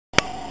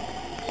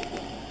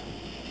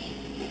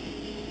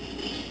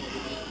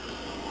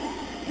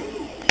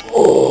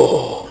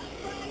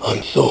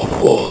I'm so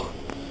full.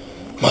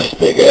 My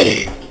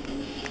spaghetti.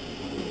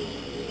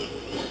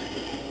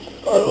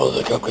 I don't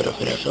think I'm gonna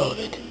finish all of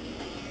it.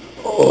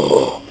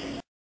 Oh,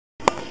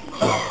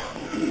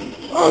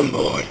 I'm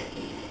bored.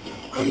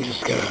 I'm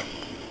just gonna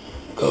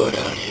go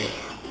down here.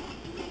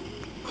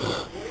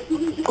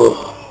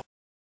 Oh,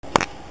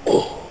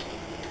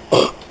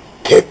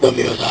 keep the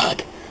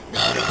music.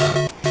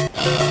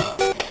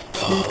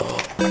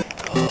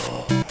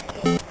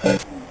 Hey,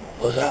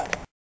 what's that?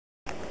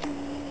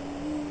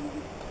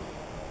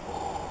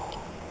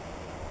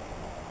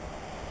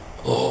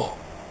 Oh,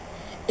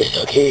 it's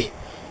a key.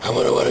 I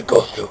wonder what it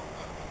goes to.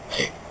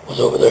 Hey, what's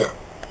over there?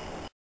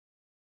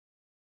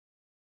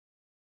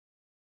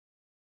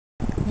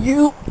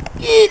 You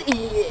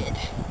idiot!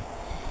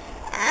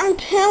 I'm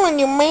telling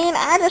you, man,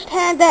 I just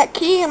had that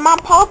key in my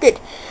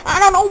pocket. I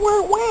don't know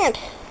where it went.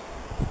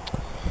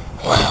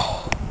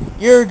 Wow.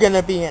 You're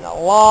gonna be in a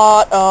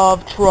lot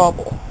of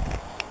trouble.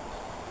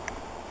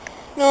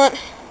 You know what?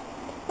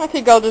 I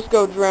think I'll just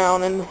go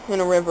drown in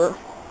a river.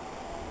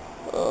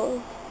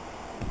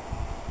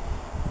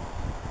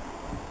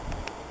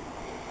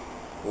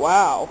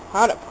 Wow,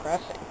 how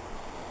depressing.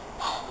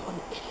 What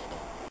an idiot.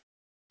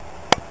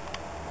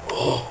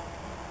 Oh,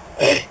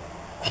 hey,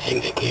 I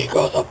think the key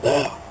goes up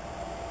there.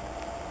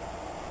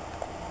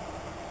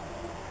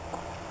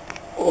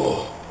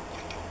 Oh.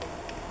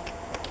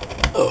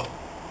 Oh.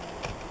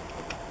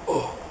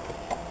 Oh.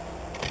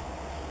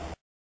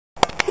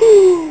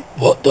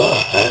 What the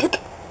heck?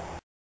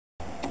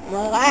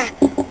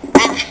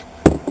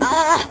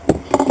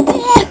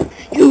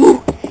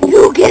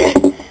 You get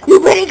it. You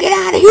better get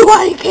out of here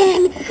while you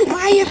can.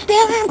 While you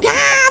still have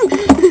time.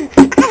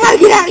 I gotta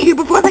get out of here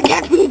before they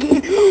catch me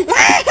again.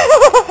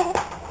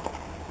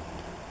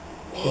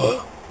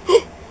 What?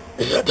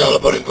 Is that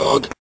teleporting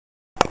frog?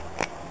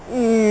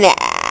 Nah,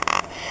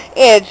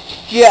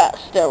 it's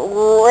just a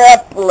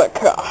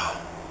replica.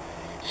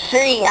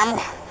 See, I'm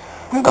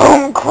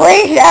going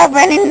crazy. I've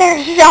been in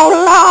there so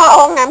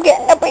long. I'm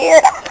getting a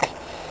beard.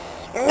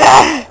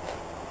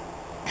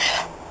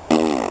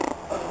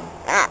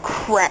 Ah,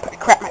 crap. I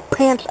crapped my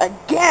pants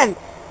again.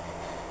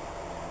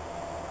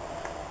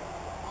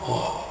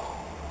 Oh,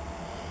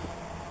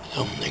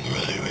 something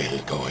really weird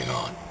is going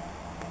on.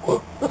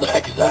 What the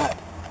heck is that?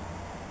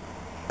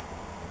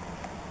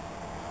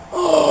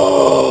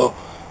 Oh,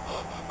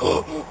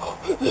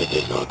 this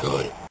is not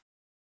good.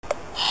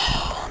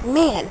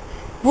 Man,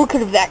 where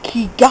could have that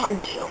key gotten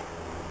to?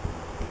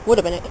 Wait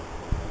a minute.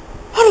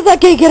 How did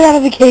that key get out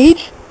of the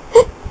cage?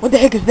 What the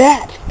heck is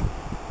that?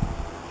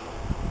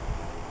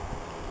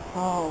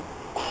 Oh,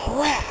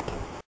 crap.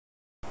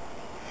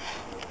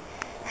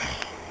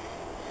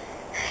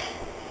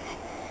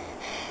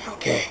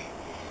 Okay.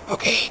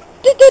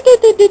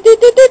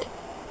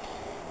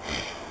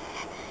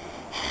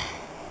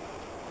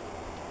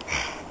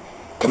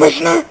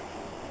 Commissioner?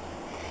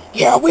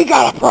 Yeah, we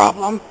got a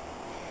problem.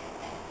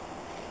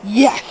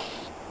 Yes.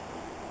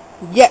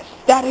 Yes,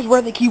 that is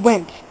where the key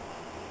went.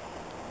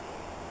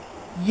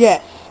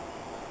 Yes.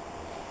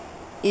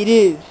 It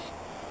is.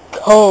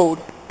 Code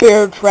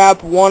Bear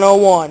Trap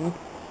 101.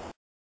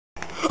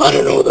 I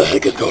don't know what the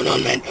heck is going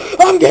on, man.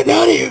 I'm getting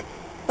out of here.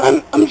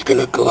 I'm just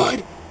gonna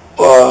glide.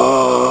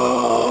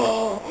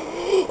 Oh,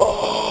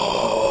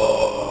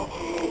 oh,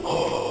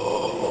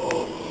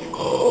 oh,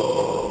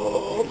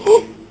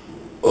 oh,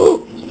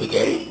 oh,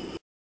 spaghetti.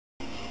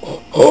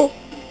 Oh,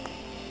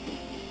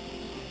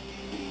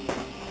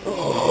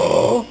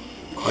 oh,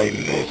 I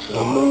missed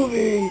the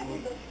movie.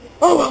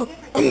 Oh well,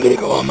 I'm gonna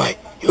go on my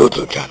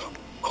YouTube channel.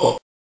 Oh,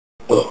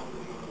 oh,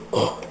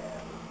 oh,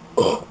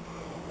 oh,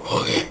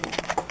 okay,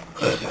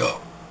 let's go.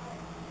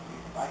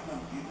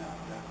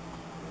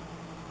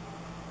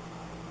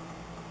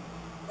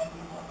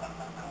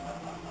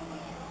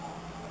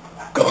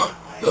 Come on,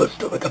 let's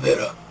do it,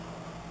 Camera.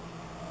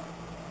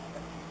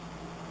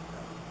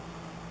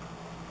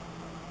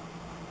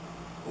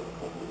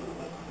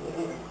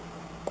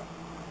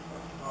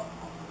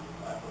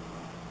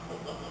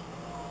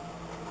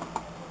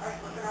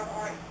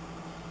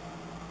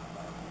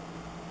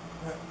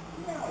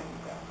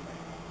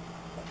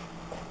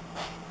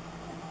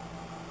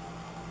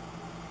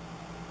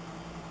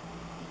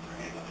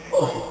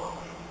 Oh,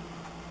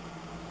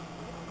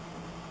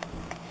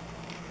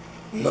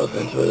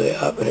 nothing's really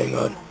happening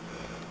on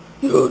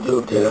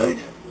YouTube tonight.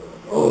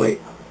 Oh wait,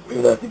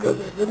 maybe that's because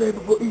it's the day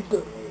before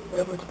Easter.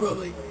 Everyone's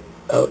probably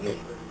out and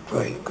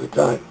enjoying a good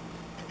time.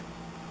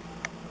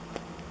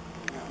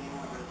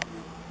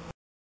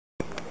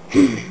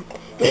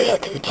 Maybe I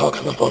can talk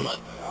on the phone with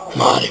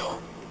Mario.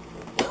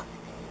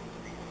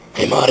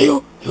 Hey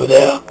Mario, you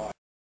there?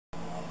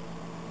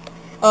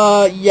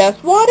 Yes,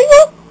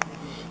 Wario?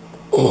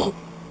 Oh,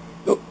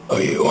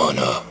 are you on,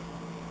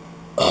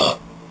 are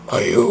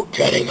you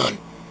chatting on,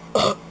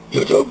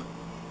 YouTube?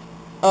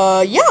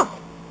 Yeah.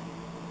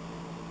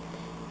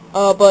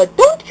 But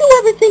don't you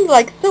ever think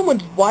like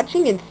someone's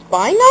watching and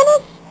spying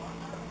on us?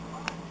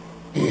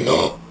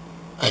 No,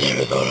 I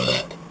never thought of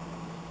that.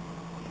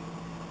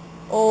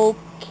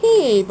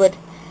 Okay, but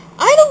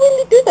I don't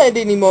really do that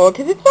anymore,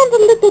 because it sounds a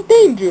little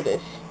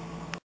dangerous.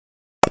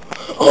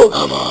 Oh,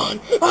 come on.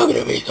 How can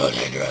it be so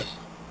dangerous?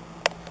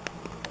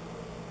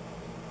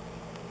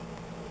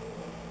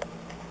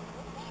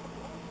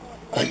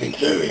 I mean,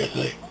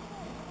 seriously.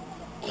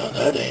 It's not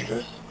that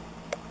dangerous.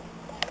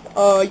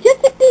 Yes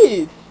it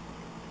is.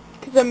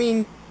 Because, I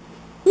mean,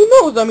 who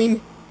knows? I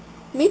mean,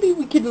 maybe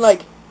we can,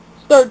 like,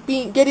 start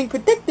getting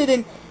protected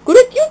and go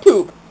to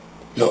YouTube.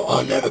 No,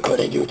 I'll never quit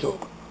on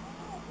YouTube.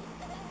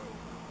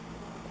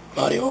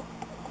 Mario?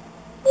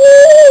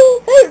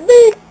 Woo! Help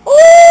me!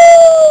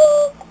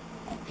 Oh!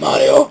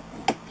 Mario?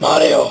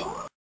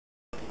 Mario?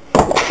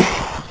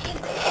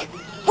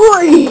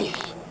 Freeze!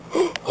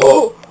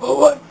 Oh,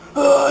 what?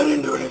 I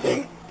didn't do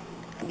anything.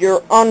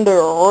 You're under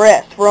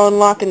arrest for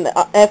unlocking the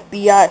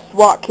FBI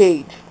SWAT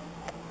cage.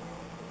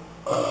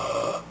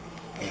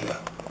 In the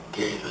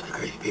cage with the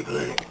crazy people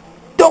in it.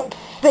 Don't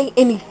say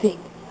anything.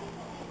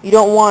 You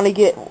don't want to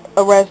get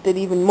arrested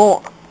even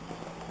more.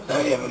 Does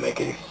that ever make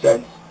any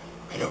sense?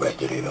 And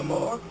arrested even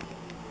more?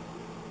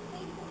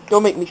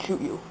 Don't make me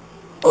shoot you.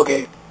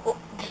 Okay, well,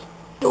 just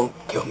don't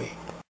kill me.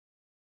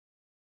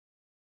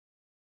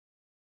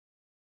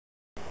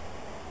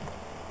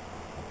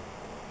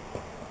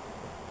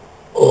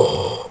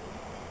 Oh,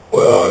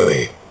 where are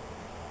we?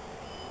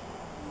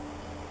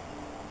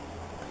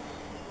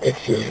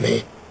 Excuse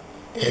me,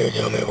 can you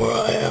tell me where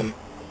I am?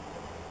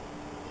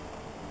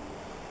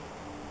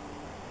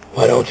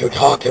 Why don't you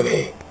talk to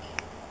me?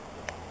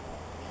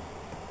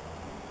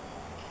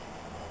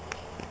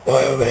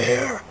 Why over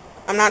here?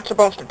 I'm not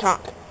supposed to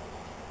talk.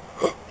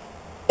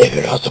 If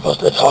you're not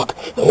supposed to talk,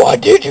 then why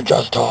did you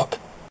just talk?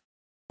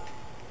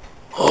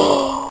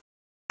 Oh,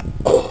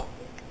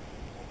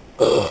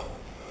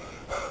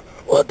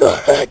 what the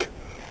heck?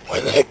 Why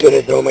the heck did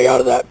it throw me out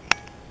of that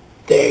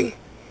thing?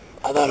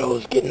 I thought I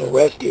was getting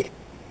arrested.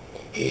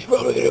 He's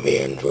probably gonna be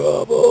in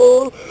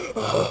trouble.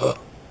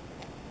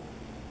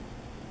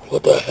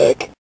 What the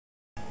heck?